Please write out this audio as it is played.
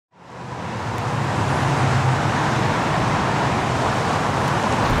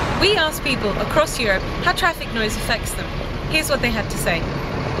We asked people across Europe how traffic noise affects them. Here's what they had to say.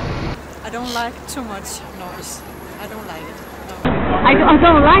 I don't like too much noise. I don't like it. No. I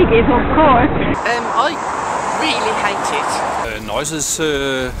don't like it, of course. I really hate it. Noise is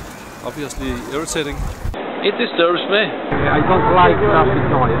obviously irritating. It disturbs me. I don't like traffic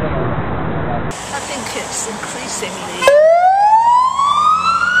noise. I think it's increasingly...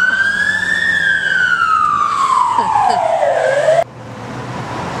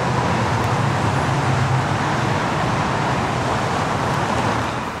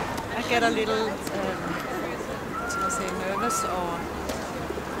 I get a little, nervous or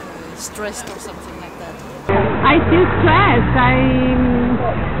stressed or something like that. I feel stressed.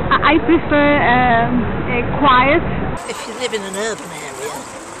 I prefer quiet. If you live in an urban area,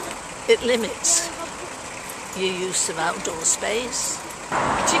 it limits your use of outdoor space.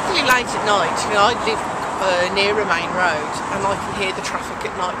 Particularly late at night. I live near a main road and I can hear the traffic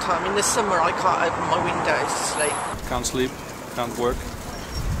at night time. In the summer I can't open my windows to sleep. Can't sleep, can't work.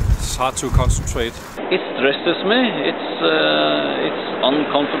 It's hard to concentrate. It stresses me. It's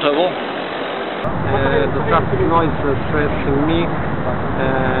uncomfortable. The traffic noise is stressing me,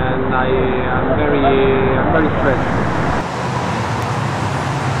 and I'm very stressed.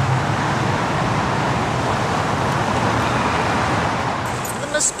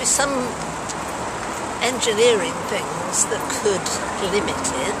 There must be some engineering things that could limit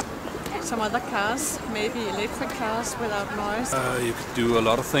it. Some other cars, maybe electric cars without noise. You can do a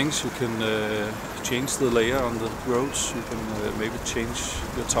lot of things. You can change the layer on the roads. You can maybe change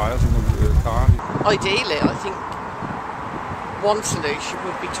the tires in the car. Ideally, I think one solution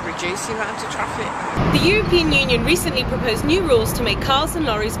would be to reduce the amount of traffic. The European Union recently proposed new rules to make cars and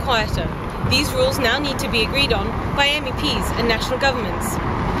lorries quieter. These rules now need to be agreed on by MEPs and national governments.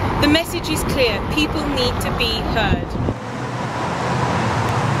 The message is clear: people need to be heard.